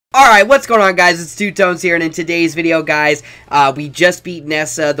Alright, what's going on, guys? It's Two Tones here, and in today's video, guys, we just beat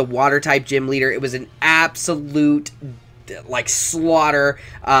Nessa, the water-type gym leader. It was an absolute, slaughter.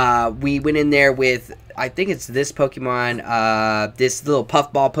 We went in there with, I think it's this Pokemon, this little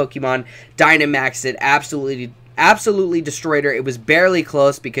Puffball Pokemon, Dynamaxed it, absolutely destroyed her. It was barely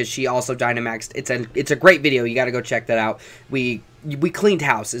close because she also Dynamaxed. It's a great video. You got to go check that out. We cleaned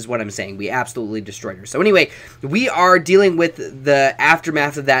house is what I'm saying. We absolutely destroyed her. So anyway, we are dealing with the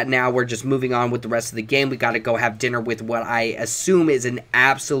aftermath of that now. We're just moving on with the rest of the game. We got to go have dinner with what I assume is an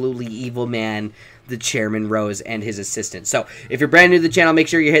absolutely evil man, the Chairman Rose, and his assistant. So if you're brand new to the channel, make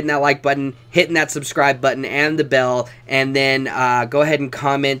sure you're hitting that like button, hitting that subscribe button, and the bell, and then go ahead and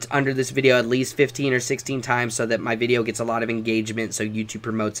comment under this video at least 15 or 16 times so that my video gets a lot of engagement, so YouTube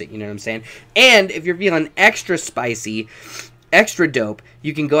promotes it, you know what I'm saying? And if you're feeling extra spicy, extra dope,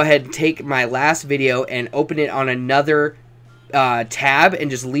 you can go ahead and take my last video and open it on another tab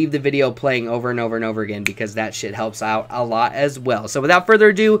and just leave the video playing over and over and over again, because that shit helps out a lot as well. So without further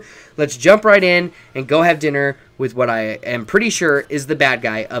ado, let's jump right in and go have dinner with what I am pretty sure is the bad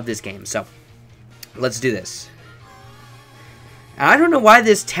guy of this game. So let's do this. I don't know why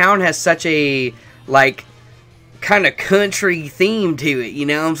this town has such a kind of country theme to it, you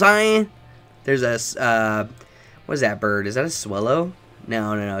know what I'm saying? There's a what is that bird? Is that a swallow?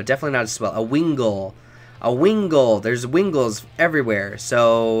 No, definitely not a swallow. A wingle. A wingle. There's wingles everywhere.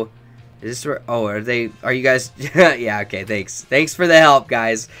 So, is this? Oh, are you guys? Yeah. Okay. Thanks for the help,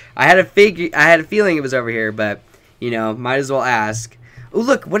 guys. I had a feeling it was over here, but you know, might as well ask. Oh,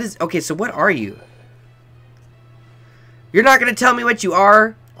 look. What is? Okay. So, what are you? You're not gonna tell me what you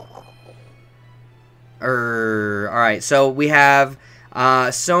are. All right. So we have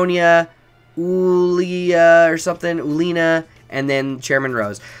Sonia, Ulia or something, Ulina, and then Chairman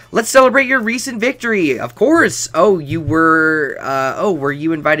Rose. Let's celebrate your recent victory. Of course. Oh, you were, were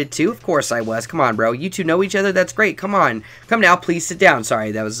you invited too? Of course I was. Come on, bro. You two know each other? That's great. Come on. Come now, please sit down.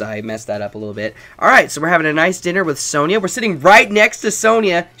 Sorry, I messed that up a little bit. All right, so we're having a nice dinner with Sonia. We're sitting right next to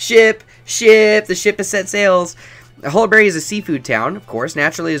Sonia. Ship. The ship has set sails. Hollowberry is a seafood town, of course.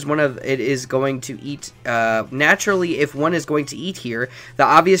 Naturally, if one is going to eat here, the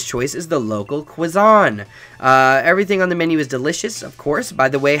obvious choice is the local cuisine. Everything on the menu is delicious, of course. By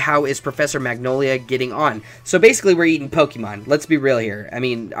the way, how is Professor Magnolia getting on? So basically, we're eating Pokemon. Let's be real here. I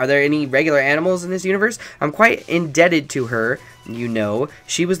mean, are there any regular animals in this universe? I'm quite indebted to her. You know,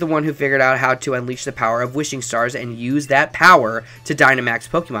 she was the one who figured out how to unleash the power of wishing stars and use that power to Dynamax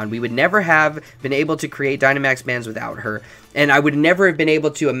Pokemon. We would never have been able to create Dynamax bands without her, and I would never have been able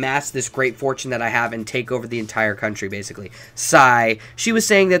to amass this great fortune that I have and take over the entire country, basically. Sigh. She was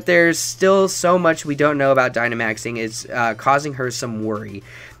saying that there's still so much we don't know about Dynamaxing. It's causing her some worry.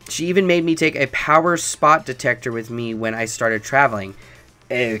 She even made me take a power spot detector with me when I started traveling.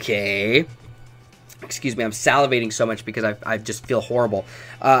 Okay. Excuse me, I'm salivating so much because I just feel horrible.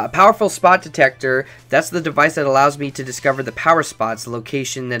 A powerful spot detector, that's the device that allows me to discover the power spots, the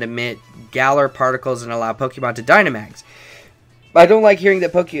location that emit GALAR particles and allow Pokemon to Dynamax. I don't like hearing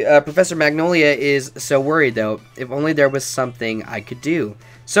that Professor Magnolia is so worried, though. If only there was something I could do.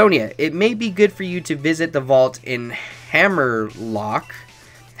 Sonia, it may be good for you to visit the vault in Hammerlock.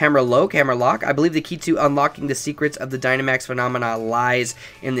 I believe the key to unlocking the secrets of the Dynamax phenomena lies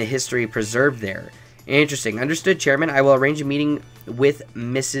in the history preserved there. Interesting. Understood, Chairman. I will arrange a meeting with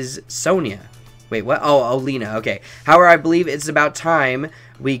Mrs. Sonia. Wait, what? Oh, Olina. Okay. However, I believe it's about time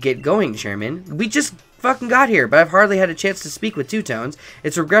we get going, Chairman. We just fucking got here, but I've hardly had a chance to speak with Two Tones.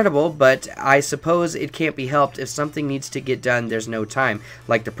 It's regrettable, but I suppose it can't be helped. If something needs to get done, there's no time.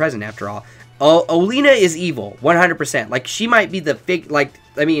 Like the present, after all. Oh, Olina is evil, 100%. Like, she might be the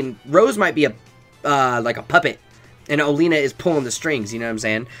Rose might be a puppet, and Olina is pulling the strings, you know what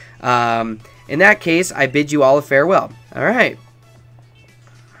I'm saying? In that case, I bid you all a farewell. All right.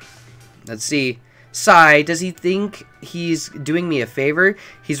 Let's see. Sigh, does he think he's doing me a favor?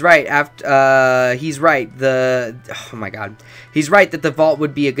 He's right. He's right. Oh my God. He's right that the vault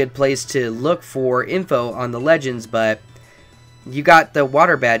would be a good place to look for info on the legends, but you got the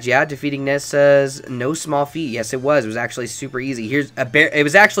water badge, yeah? Defeating Nessa's no small feat. Yes, it was. It was actually super easy. It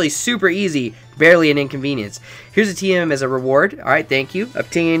was actually super easy. Barely an inconvenience. Here's a TM as a reward. All right, thank you.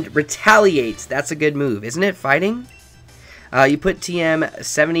 Obtained Retaliate. That's a good move, isn't it? Fighting? You put TM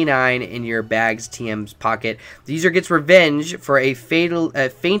 79 in your bag's TM's pocket. The user gets revenge for a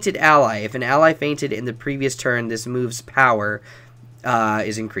fainted ally. If an ally fainted in the previous turn, this move's power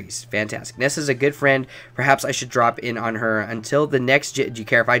is increased. Fantastic. Nessa's a good friend. Perhaps I should drop in on her until the next... Do you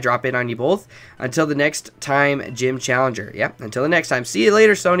care if I drop in on you both? Until the next time, Gym Challenger. Yep, until the next time. See you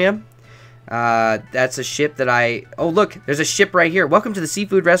later, Sonia. That's a ship that oh, look, there's a ship right here. Welcome to the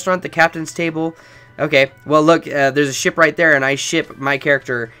seafood restaurant, the captain's table. Okay, well, look, there's a ship right there, and I ship my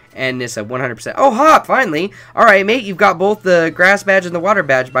character and Nissa 100%. Oh, Hop, finally. All right, mate, you've got both the grass badge and the water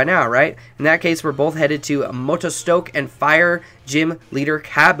badge by now, right? In that case, we're both headed to Motostoke and Fire Gym Leader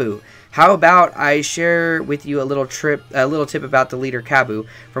Kabu. How about I share with you a little tip about the leader Kabu.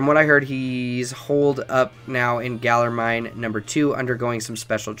 From what I heard, he's holed up now in Galar Mine number 2, undergoing some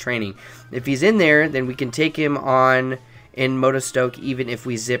special training. If he's in there, then we can take him on in Motostoke, even if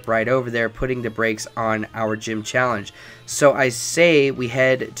we zip right over there, putting the brakes on our gym challenge. So I say we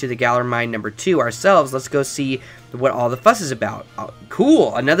head to the Galar Mine number 2 ourselves. Let's go see what all the fuss is about. Oh,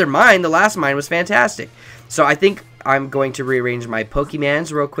 cool, another mine. The last mine was fantastic. So I think I'm going to rearrange my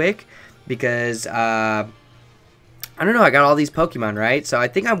Pokemons real quick, because I don't know, I got all these Pokemon, right? So I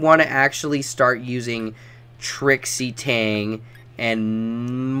think I want to actually start using Trixie Tang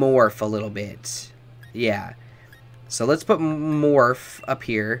and Morph a little bit. Yeah. So let's put Morph up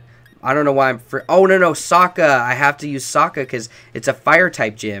here. I don't know why oh, no, Sokka. I have to use Sokka because it's a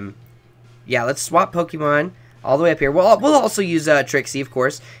fire-type gym. Yeah, let's swap Pokemon all the way up here. We'll also use Trixie, of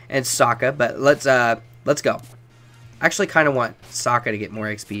course, and Sokka, but let's go. I actually kind of want Sokka to get more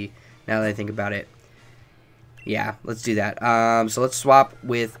XP now that I think about it. Yeah, let's do that. So let's swap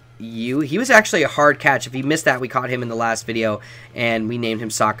with you. He was actually a hard catch. If you missed that, we caught him in the last video, and we named him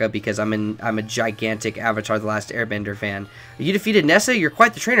Sokka because I'm a gigantic Avatar: The Last Airbender fan. You defeated Nessa? You're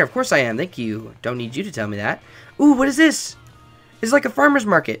quite the trainer. Of course I am. Thank you. Don't need you to tell me that. Ooh, what is this? It's like a farmer's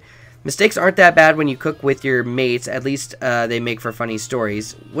market. Mistakes aren't that bad when you cook with your mates. At least they make for funny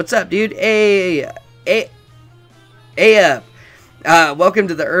stories. What's up, dude? Hey up. Welcome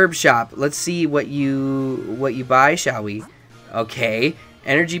to the herb shop. Let's see what you buy, shall we? Okay.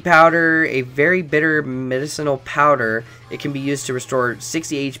 Energy powder, a very bitter medicinal powder. It can be used to restore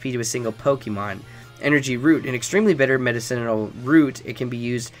 60 HP to a single Pokemon. Energy root, an extremely bitter medicinal root. It can be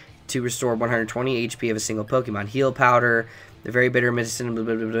used to restore 120 HP of a single Pokemon. Heal powder, the very bitter medicinal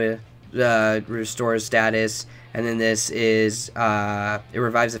restores status. And then this is, it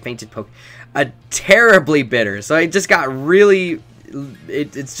revives a fainted Pokemon. A terribly bitter. So it just got really,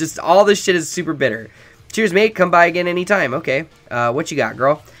 it's just, all this shit is super bitter. Cheers, mate. Come by again anytime. Okay. What you got,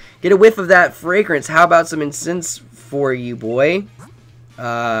 girl? Get a whiff of that fragrance. How about some incense for you, boy?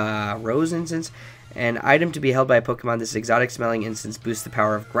 Rose incense. An item to be held by a Pokemon. This exotic smelling incense boosts the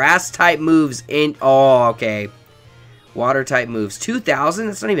power of grass-type moves in... Oh, okay. Water-type moves. 2,000?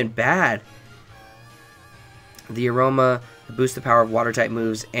 That's not even bad. The aroma boosts the power of water-type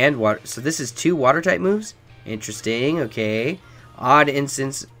moves and water... So this is 2 water-type moves? Interesting. Okay. Odd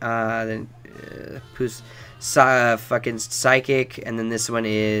incense. Then... fucking psychic, and then this one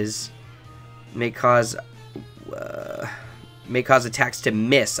is may cause attacks to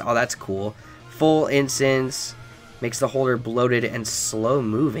miss. Oh, that's cool. Full incense makes the holder bloated and slow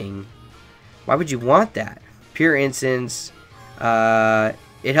moving. Why would you want that? Pure incense,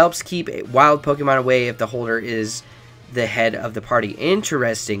 it helps keep wild Pokemon away if the holder is the head of the party.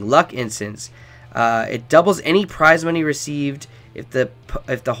 Interesting. Luck incense, it doubles any prize money received if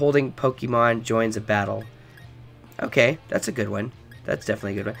the holding Pokemon joins a battle. Okay, that's a good one. That's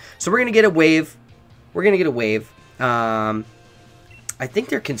definitely a good one. So we're gonna get a wave. I think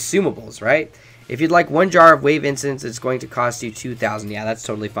they're consumables, right? If you'd like 1 jar of wave incense, it's going to cost you 2,000. Yeah, that's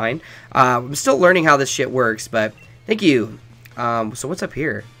totally fine. I'm still learning how this shit works, but thank you. So what's up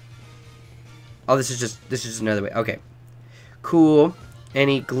here? Oh, this is just another way. Okay, cool.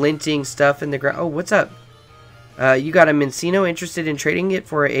 Any glinting stuff in the ground? Oh, what's up? You got a Mincino, interested in trading it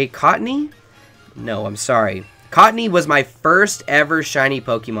for a Cottony? No, I'm sorry. Cottony was my first ever shiny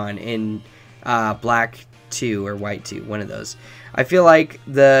Pokemon in Black 2 or White 2, one of those. I feel like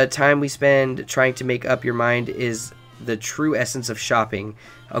the time we spend trying to make up your mind is the true essence of shopping.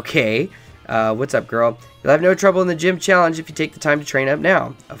 Okay, what's up, girl? You'll have no trouble in the gym challenge if you take the time to train up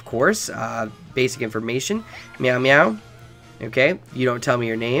now. Of course, basic information. Meow meow. Okay, you don't tell me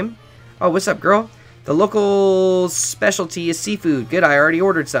your name. Oh, what's up, girl? The local specialty is seafood. Good, I already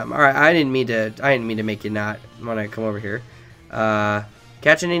ordered something. All right, I didn't mean to make you not want to come over here.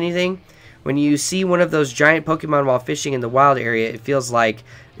 Catching anything? When you see one of those giant Pokemon while fishing in the wild area, it feels like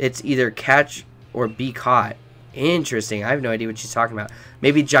it's either catch or be caught. Interesting. I have no idea what she's talking about.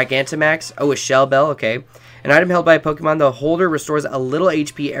 Maybe Gigantamax? Oh, a Shell Bell. Okay. An item held by a Pokemon. The holder restores a little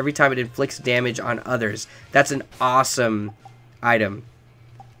HP every time it inflicts damage on others. That's an awesome item.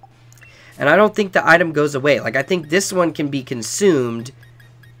 And I don't think the item goes away. Like, I think this one can be consumed.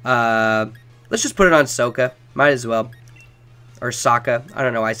 Let's just put it on Sokka. Might as well. Or Sokka. I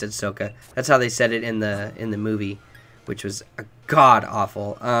don't know why I said Sokka. That's how they said it in the movie, which was a god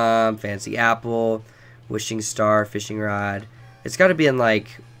awful. Fancy apple, wishing star, fishing rod. It's got to be in like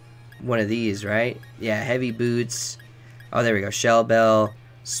one of these, right? Yeah, heavy boots. Oh, there we go. Shell bell,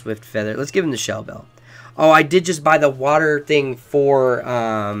 swift feather. Let's give him the shell bell. Oh, I did just buy the water thing for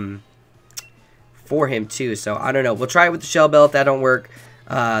him too. So I don't know. We'll try it with the shell bell. If that don't work,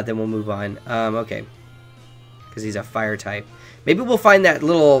 then we'll move on. Okay, because he's a fire type. Maybe we'll find that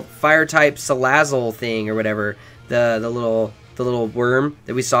little fire type Salazzle thing or whatever. The little worm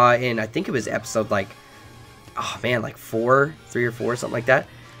that we saw in, I think it was episode like, oh man, like 3 or 4, something like that.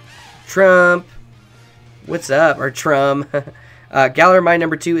 Trump, what's up? Or Trum. Galar mine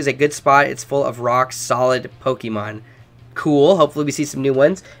number 2 is a good spot. It's full of rock solid Pokemon. Cool. Hopefully we see some new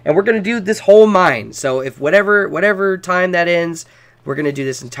ones. And we're gonna do this whole mine. So if whatever time that ends, we're gonna do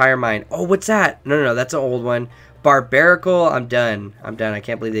this entire mine. Oh, what's that? No, that's an old one. Barbarical. I'm done. I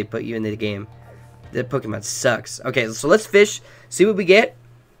can't believe they put you in the game. The Pokemon sucks. Okay, so let's fish. See what we get.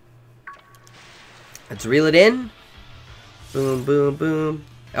 Let's reel it in. Boom, boom, boom.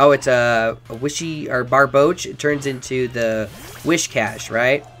 Oh, it's a wishy or Barboach. It turns into the wish cache,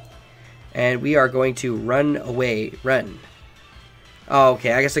 right? And we are going to run away. Run. Oh,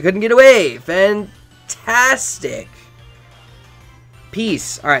 okay, I guess I couldn't get away. Fantastic.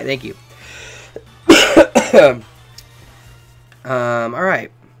 Peace. All right, thank you. All right.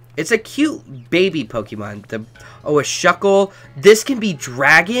 It's a cute baby Pokemon. A Shuckle. This can be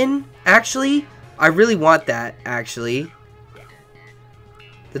Dragon, actually. I really want that, actually.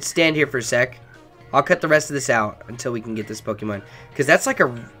 Let's stand here for a sec. I'll cut the rest of this out until we can get this Pokemon. Because that's like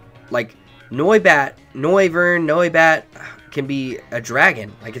Noibat, Noibat can be a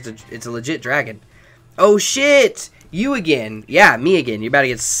dragon. Like it's a legit dragon. Oh shit! You again. Yeah, me again. You're about to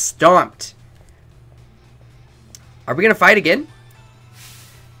get stomped. Are we gonna fight again?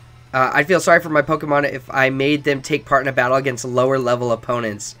 I'd feel sorry for my Pokemon if I made them take part in a battle against lower level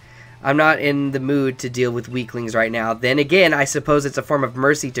opponents. I'm not in the mood to deal with weaklings right now. Then again, I suppose it's a form of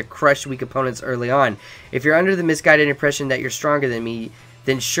mercy to crush weak opponents early on. If you're under the misguided impression that you're stronger than me,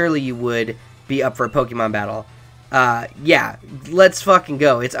 then surely you would be up for a Pokemon battle. Yeah, let's fucking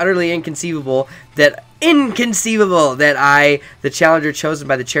go. It's utterly inconceivable that I, the challenger chosen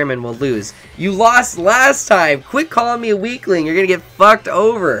by the chairman, will lose. You lost last time. Quit calling me a weakling. You're gonna get fucked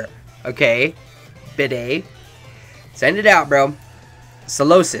over. Okay, BEDE. Send it out, bro.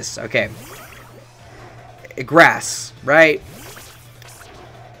 Solosis, okay. Grass, right?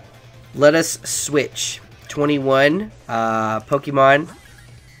 Let us switch. 21 Pokemon.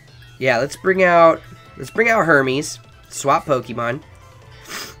 Yeah, let's bring out Hermes. Swap Pokemon.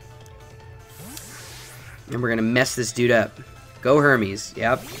 And we're gonna mess this dude up. Go Hermes.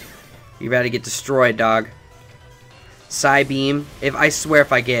 Yep. You're about to get destroyed, dog. Psybeam. I swear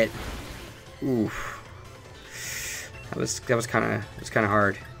if I get, oof. That was kind of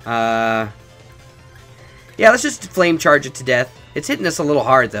hard. Yeah, let's just flame charge it to death. It's hitting us a little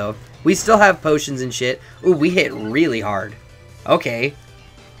hard though. We still have potions and shit. Ooh, we hit really hard. Okay.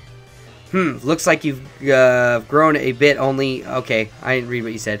 Looks like you've grown a bit only. Okay, I didn't read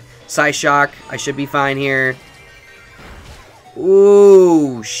what you said. Psyshock. I should be fine here.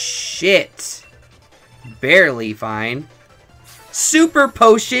 Ooh, shit. Barely fine. Super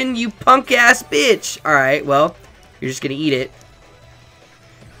potion, you punk ass bitch. Alright, well. You're just gonna eat it.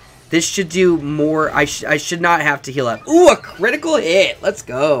 This should do more. I should not have to heal up. Ooh, a critical hit. Let's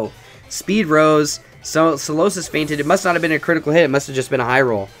go. Speed rose. So Solosis fainted. It must not have been a critical hit. It must have just been a high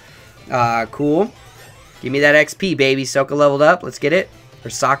roll. Cool. Give me that XP, baby. Soka leveled up. Let's get it. Or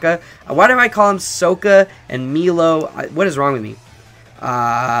Sokka. Why do I call him Soka and Milo? What is wrong with me?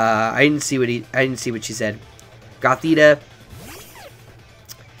 I didn't see what she said. Gothita.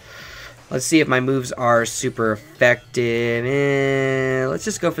 Let's see if my moves are super effective. Let's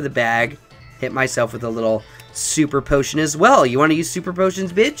just go for the bag. Hit myself with a little super potion as well. You want to use super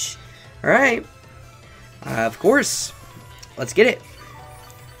potions, bitch? Alright. Of course. Let's get it.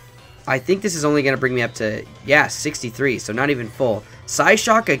 I think this is only going to bring me up to, yeah, 63. So not even full.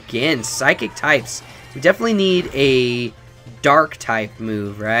 Psyshock again. Psychic types. We definitely need a dark type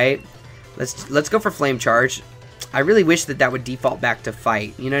move, right? Let's go for flame charge. I really wish that would default back to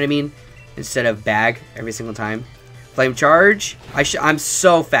fight. You know what I mean? Instead of bag every single time. Flame charge. I'm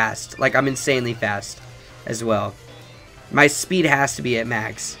so fast. Like, I'm insanely fast as well. My speed has to be at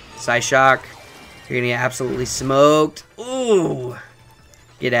max. Psyshock. You're gonna get absolutely smoked. Ooh.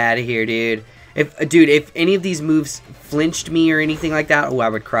 Get out of here, dude. If any of these moves flinched me or anything like that, oh, I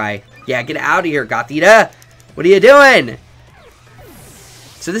would cry. Yeah, get out of here, Gothita. What are you doing?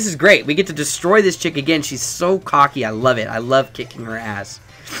 So this is great. We get to destroy this chick again. She's so cocky. I love it. I love kicking her ass.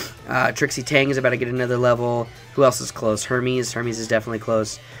 Trixie Tang is about to get another level. Who else is close? Hermes. Hermes is definitely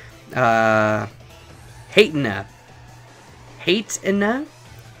close. Hatenna. Hatenna.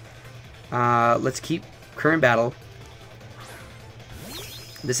 Let's keep current battle.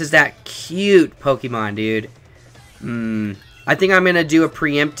 This is that cute Pokemon, dude. I think I'm going to do a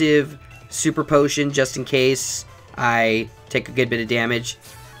preemptive super potion just in case I take a good bit of damage.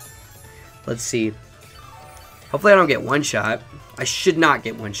 Let's see. Hopefully I don't get one shot. I should not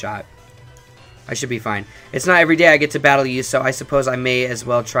get one shot. I should be fine. It's not every day I get to battle you, so I suppose I may as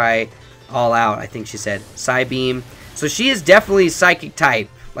well try all out, I think she said. Psybeam. So she is definitely psychic type.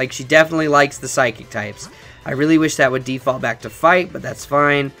 Like, she definitely likes the psychic types. I really wish that would default back to fight, but that's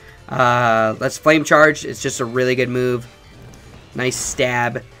fine. Let's flame charge. It's just a really good move. Nice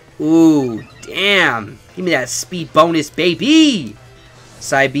stab. Ooh, damn. Give me that speed bonus, baby.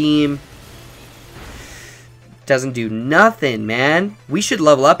 Psybeam. Doesn't do nothing, man. We should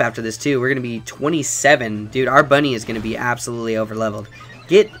level up after this, too. We're going to be 27. Dude, our bunny is going to be absolutely over-leveled.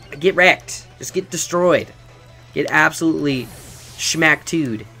 Get wrecked. Just get destroyed. Get absolutely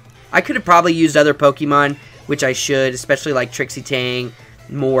schmack-tooed. I could have probably used other Pokemon, which I should, especially like Trixie Tang,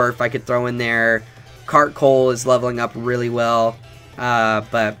 more if I could throw in there. Cart Cole is leveling up really well.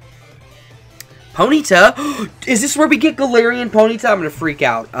 But Ponyta, is this where we get Galarian Ponyta? I'm gonna freak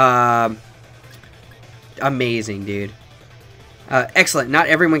out. Amazing, dude. Excellent. Not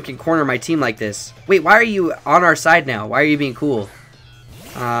everyone can corner my team like this. Wait, why are you on our side now? Why are you being cool?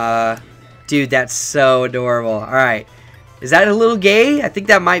 Dude, that's so adorable. All right. Is that a little gay? I think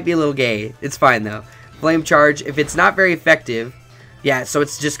that might be a little gay. It's fine, though. Flame Charge. If it's not very effective... Yeah, so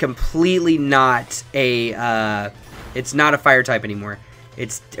it's just completely not a... it's not a fire type anymore.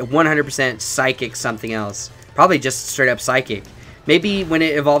 It's 100% Psychic something else. Probably just straight up Psychic. Maybe when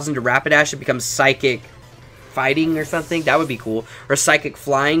it evolves into Rapidash, it becomes Psychic Fighting or something. That would be cool. Or Psychic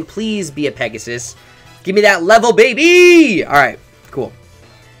Flying. Please be a Pegasus. Give me that level, baby! Alright, cool.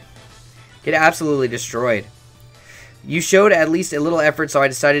 Get absolutely destroyed. You showed at least a little effort, so I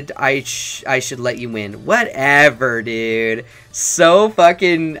decided I should let you win. Whatever, dude. So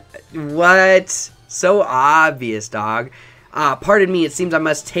fucking... What? So obvious, dog. Pardon me, it seems I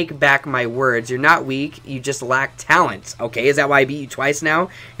must take back my words. You're not weak, you just lack talent. Okay, is that why I beat you twice now?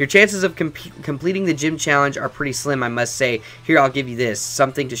 Your chances of completing the gym challenge are pretty slim, I must say. Here, I'll give you this.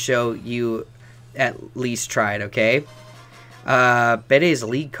 Something to show you at least tried, okay? BEDE's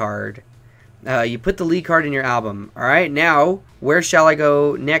league card. You put the lead card in your album. Alright, now, where shall I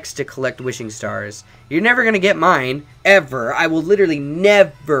go next to collect wishing stars? You're never going to get mine, ever. I will literally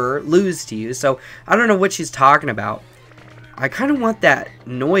never lose to you, so I don't know what she's talking about. I kind of want that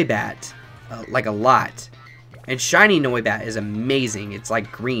Noibat, like a lot. And shiny Noibat is amazing. It's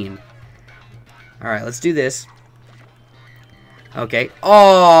like green. Alright, let's do this. Okay.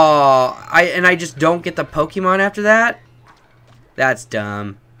 Oh, I just don't get the Pokemon after that? That's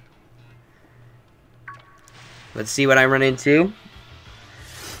dumb. Let's see what I run into.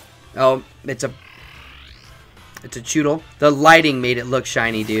 Oh, it's a Choodle. The lighting made it look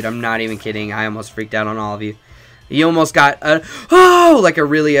shiny, dude. I'm not even kidding. I almost freaked out on all of you. You almost got a... Oh! Like a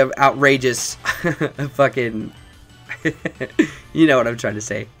really outrageous... fucking... You know what I'm trying to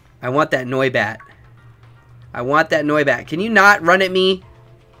say. I want that Noibat. I want that Noibat. Can you not run at me?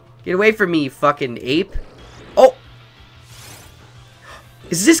 Get away from me, fucking ape. Oh!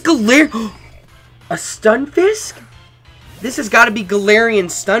 Is this Galarian... A Stunfisk? This has got to be Galarian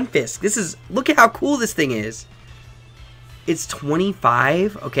Stunfisk. This is... Look at how cool this thing is. It's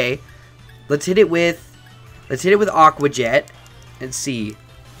 25. Okay. Let's hit it with... Let's hit it with Aqua Jet. And see.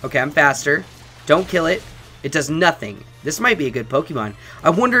 Okay, I'm faster. Don't kill it. It does nothing. This might be a good Pokemon.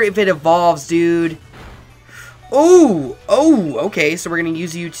 I wonder if it evolves, dude. Oh! Oh! Okay, so we're going to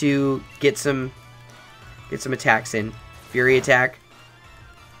use you to get some attacks in. Fury attack.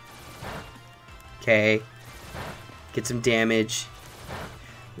 Okay. Get some damage.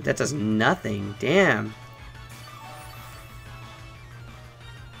 That does nothing. Damn.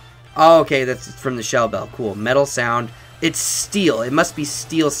 Oh, okay, that's from the Shell Bell. Cool. Metal Sound. It's Steel. It must be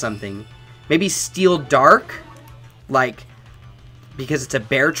Steel something. Maybe Steel Dark? Like, because it's a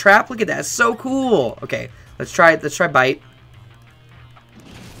bear trap? Look at that. It's so cool. Okay, let's try Bite.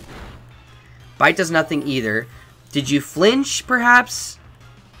 Bite does nothing either. Did you flinch, perhaps?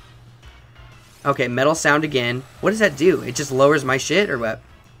 Okay, Metal Sound again. What does that do? It just lowers my shit, or what?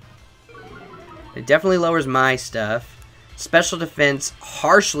 It definitely lowers my stuff. Special Defense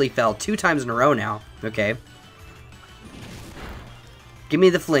harshly fell 2 times in a row now. Okay. Give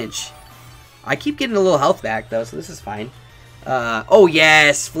me the flinch. I keep getting a little health back, though, so this is fine. Oh,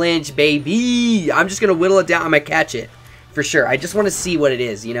 yes. Flinch, baby. I'm just going to whittle it down. I'm going to catch it. For sure. I just want to see what it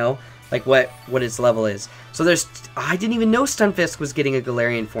is, you know? like what its level is. So there's, I didn't even know Stunfisk was getting a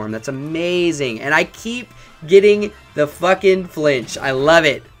Galarian form. That's amazing. And I keep getting the fucking flinch. I love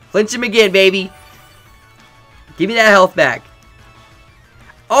it. Flinch him again, baby. Give me that health back.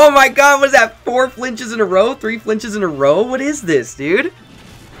 Oh my god, what is that? 4 flinches in a row? 3 flinches in a row? What is this, dude?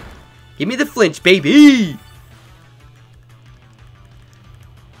 Give me the flinch, baby.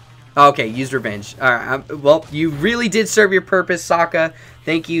 Okay, used revenge. Alright, well, you really did serve your purpose, Sokka.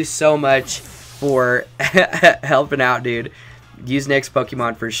 Thank you so much for helping out, dude. Use next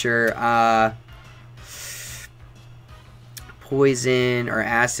Pokemon for sure. Poison or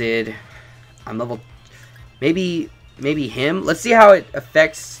acid. I'm level... Maybe him? Let's see how it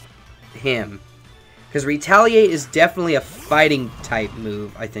affects him. Because Retaliate is definitely a fighting type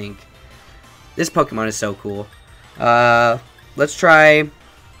move, I think. This Pokemon is so cool. Let's try...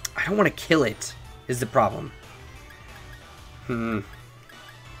 I don't want to kill it, is the problem.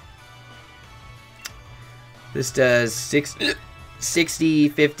 This does 60,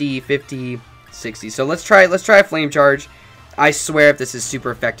 50, 50, 60. So let's try a Flame Charge. I swear if this is super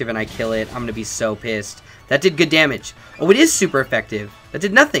effective and I kill it, I'm going to be so pissed. That did good damage. Oh, it is super effective. That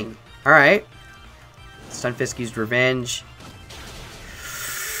did nothing. Alright. Stunfisk used Revenge.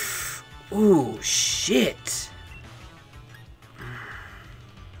 Ooh, shit.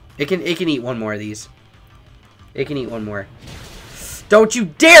 It can eat one more of these. It can eat one more. Don't you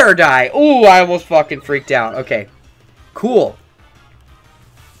dare die! Ooh, I almost fucking freaked out. Okay. Cool.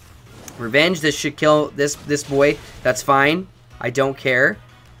 Revenge, this should kill this boy. That's fine. I don't care.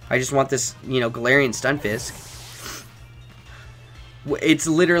 I just want this, you know, Galarian Stunfisk. It's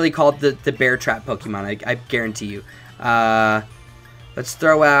literally called the Bear Trap Pokemon, I guarantee you. Let's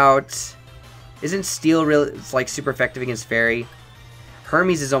throw out... Isn't Steel really... It's like super effective against Fairy.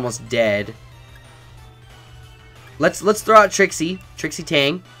 Hermes is almost dead. Let's throw out Trixie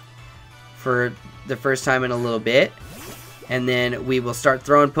Tang for the first time in a little bit. And then we will start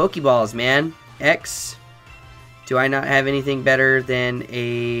throwing Pokeballs, man. X. Do I not have anything better than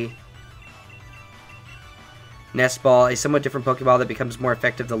a Nest Ball? A somewhat different Pokeball that becomes more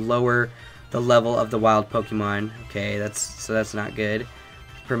effective the lower the level of the wild Pokemon. Okay, that's not good.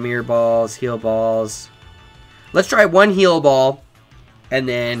 Premier Balls, Heal Balls. Let's try one Heal Ball. And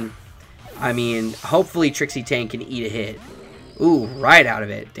then, I mean, hopefully Trixie Tang can eat a hit. Ooh, right out of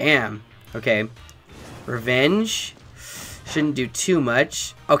it. Damn. Okay. Revenge. Shouldn't do too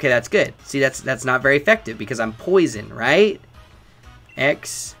much. Okay, that's good. See, that's not very effective because I'm poison, right?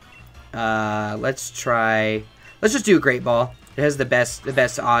 X. Let's just do a Great Ball. It has the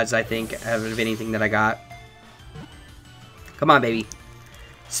best odds, I think, out of anything that I got. Come on, baby.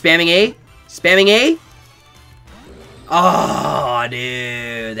 Spamming A. Spamming A. Oh,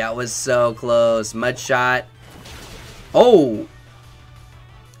 dude. That was so close. Mud Shot. Oh.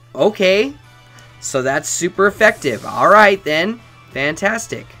 Okay. So that's super effective. Alright, then.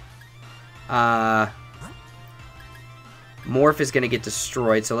 Fantastic. Morph is going to get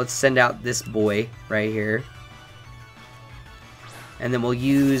destroyed. So let's send out this boy right here. And then we'll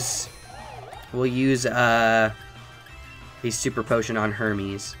use a Super Potion on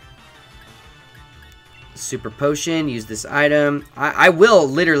Hermes. Super Potion, use this item. I will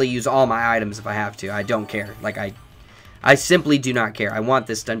literally use all my items if I have to. I don't care. Like, I simply do not care. I want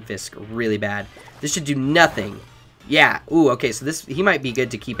this Stunfisk really bad. This should do nothing. Yeah. Ooh, okay, so he might be good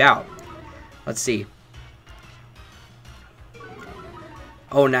to keep out. Let's see.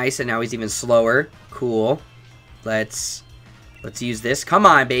 Oh, nice, and now he's even slower. Cool. Let's use this. Come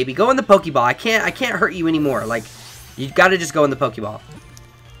on, baby. Go in the Pokeball. I can't hurt you anymore. Like, you gotta just go in the Pokeball.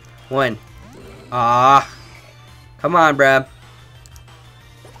 1. Ah, come on, bruh.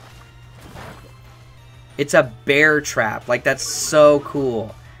 It's a bear trap. Like, that's so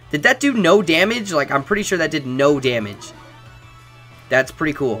cool. Did that do no damage? Like, I'm pretty sure that did no damage. That's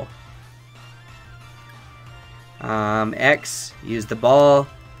pretty cool. X, use the ball.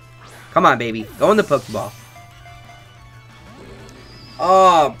 Come on, baby. Go in the Pokeball.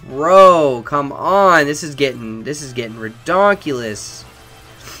 Oh, bro. Come on. This is getting ridiculous.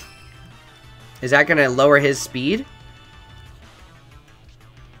 Is that going to lower his speed?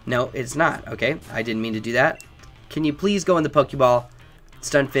 No, it's not. Okay, I didn't mean to do that. Can you please go in the Pokeball?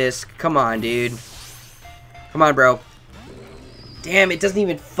 Stunfisk, come on, dude. Come on, bro. Damn, it doesn't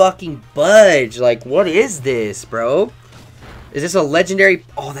even fucking budge. Like, what is this, bro? Is this a legendary?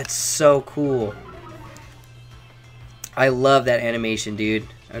 Oh, that's so cool. I love that animation, dude.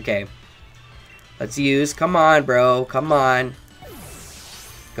 Okay. Let's use. Come on, bro. Come on.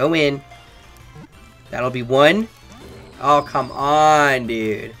 Go in. That'll be 1. Oh, come on,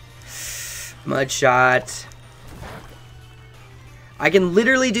 dude. Mud Shot. I can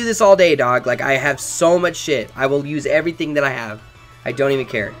literally do this all day, dog. Like, I have so much shit. I will use everything that I have. I don't even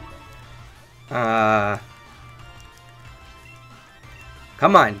care. Come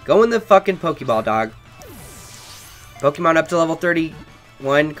on. Go in the fucking Pokeball, dog. Pokemon up to level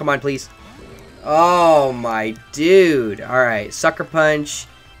 31. Come on, please. Oh, my dude. Alright. Sucker Punch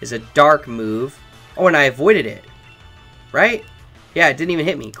is a dark move. Oh, and I avoided it. Right? Yeah, it didn't even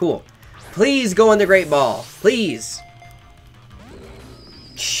hit me. Cool. Please go in the Great Ball. Please.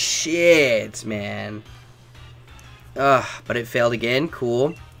 Shit, man. Ugh, but it failed again.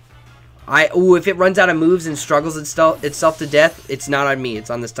 Cool. Ooh, if it runs out of moves and struggles itself to death, it's not on me.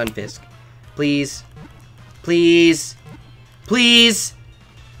 It's on the Stunfisk. Please. Please. Please.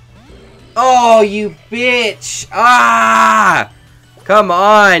 Oh, you bitch. Ah! Come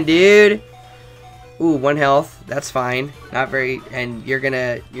on, dude. Ooh, 1 health. That's fine. Not very... And you're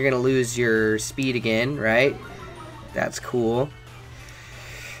gonna lose your speed again, right? That's cool.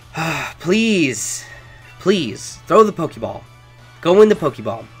 Please. Please. Throw the Pokeball. Go in the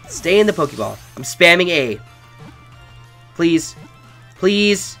Pokeball. Stay in the Pokeball. I'm spamming A. Please.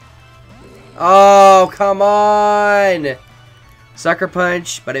 Please. Oh, come on. Sucker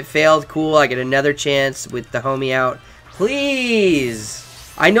Punch, but it failed. Cool. I get another chance with the homie out. Please.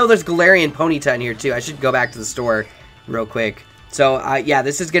 I know there's Galarian Ponyta in here, too. I should go back to the store real quick. So, yeah,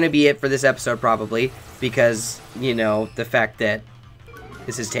 this is going to be it for this episode, probably. Because, you know, the fact that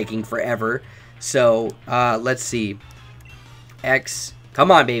this is taking forever. So, let's see. X. Come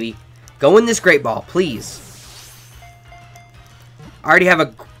on, baby. Go in this Great Ball, please. I already have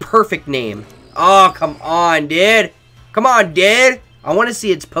a perfect name. Oh, come on, dude. Come on, dude. I want to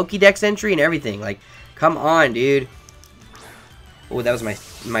see its Pokédex entry and everything. Like, come on, dude. Oh, that was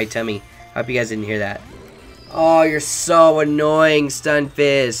my tummy. I hope you guys didn't hear that. Oh, you're so annoying,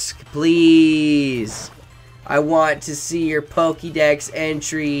 Stunfisk. Please. I want to see your Pokédex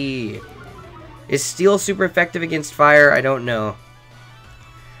entry. Is Steel super effective against fire? I don't know.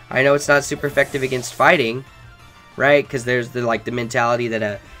 I know it's not super effective against fighting, right? Because there's the mentality that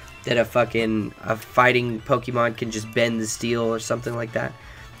a fighting Pokemon can just bend the steel or something like that.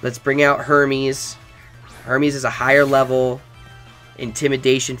 Let's bring out Hermes. Hermes is a higher level.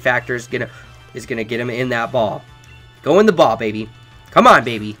 Intimidation factor is gonna get him in that ball. Go in the ball, baby. Come on,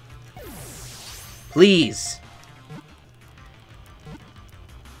 baby. Please.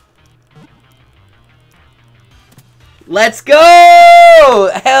 Let's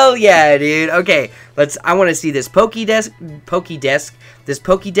go! Hell yeah, dude. Okay, I want to see this Pokédex, this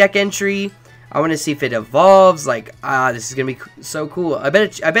Pokédex entry. I want to see if it evolves. Like, this is gonna be so cool. I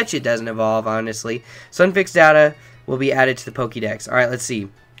bet you it doesn't evolve, honestly. Sunfix data will be added to the Pokédex. All right, let's see.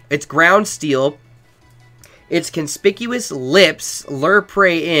 It's ground steel. Its conspicuous lips lure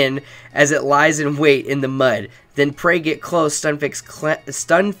prey in as it lies in wait in the mud. Then prey get close.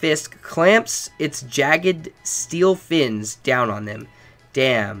 Stunfisk clamps its jagged steel fins down on them.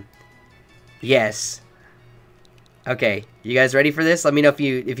 Damn. Yes. Okay, you guys ready for this? Let me know if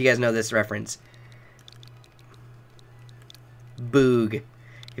you guys know this reference. Boog.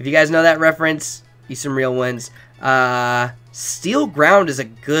 If you guys know that reference, you some real ones. Steel ground is a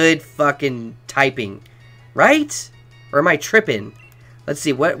good fucking typing. Right? Or am I tripping? Let's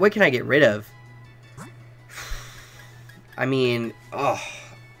see, what can I get rid of? I mean, oh,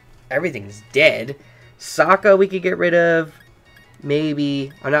 everything's dead. Sokka we could get rid of.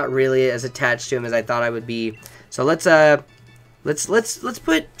 Maybe. I'm not really as attached to him as I thought I would be. So let's put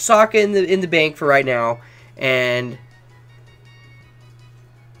Sokka in the bank for right now. And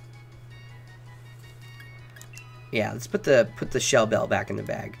yeah, let's put the Shell Bell back in the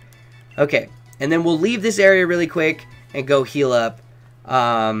bag. Okay. And then we'll leave this area really quick and go heal up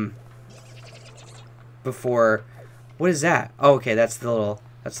before... What is that? Oh, okay, that's the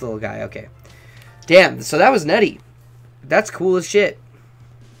little guy. Okay. Damn, so that was nutty. That's cool as shit.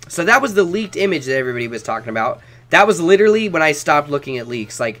 So that was the leaked image that everybody was talking about. That was literally when I stopped looking at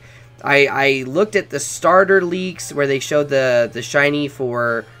leaks. Like, I looked at the starter leaks where they showed the shiny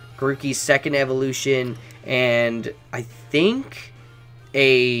for Garuki's second evolution, and I think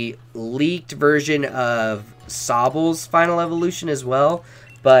a leaked version of Sobble's final evolution as well,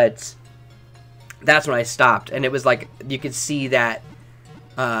 but that's when I stopped, and it was like you could see that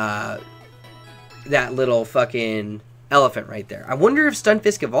that little fucking elephant right there. I wonder if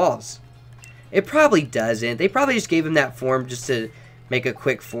Stunfisk evolves. It probably doesn't. They probably just gave him that form just to make a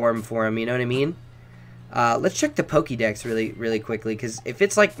quick form for him, you know what I mean? Let's check the Pokédex really quickly, because if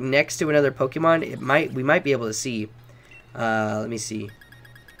it's like next to another Pokemon, we might be able to see. Let me see.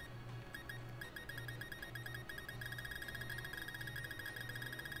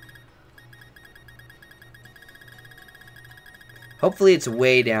 Hopefully it's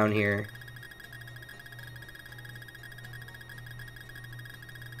way down here.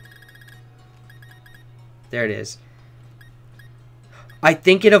 There it is. I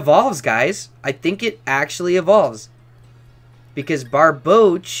think it evolves, guys. I think it actually evolves. Because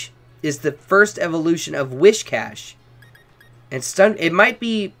Barboach is the first evolution of Wishcash. And it might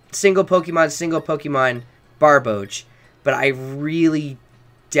be single Pokemon, Barboach. But I really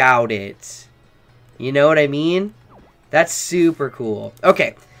doubt it. You know what I mean? That's super cool.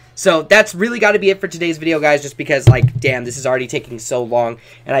 Okay. So that's really got to be it for today's video, guys, just because, like, damn, this is already taking so long.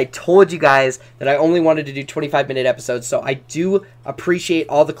 And I told you guys that I only wanted to do 25-minute episodes, so I do appreciate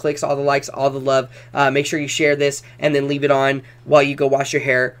all the clicks, all the likes, all the love. Make sure you share this and then leave it on while you go wash your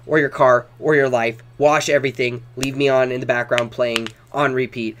hair or your car or your life. Wash everything. Leave me on in the background playing on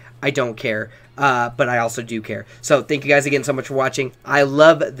repeat. I don't care. But I also do care. So thank you guys again so much for watching. I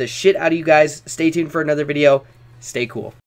love the shit out of you guys. Stay tuned for another video. Stay cool.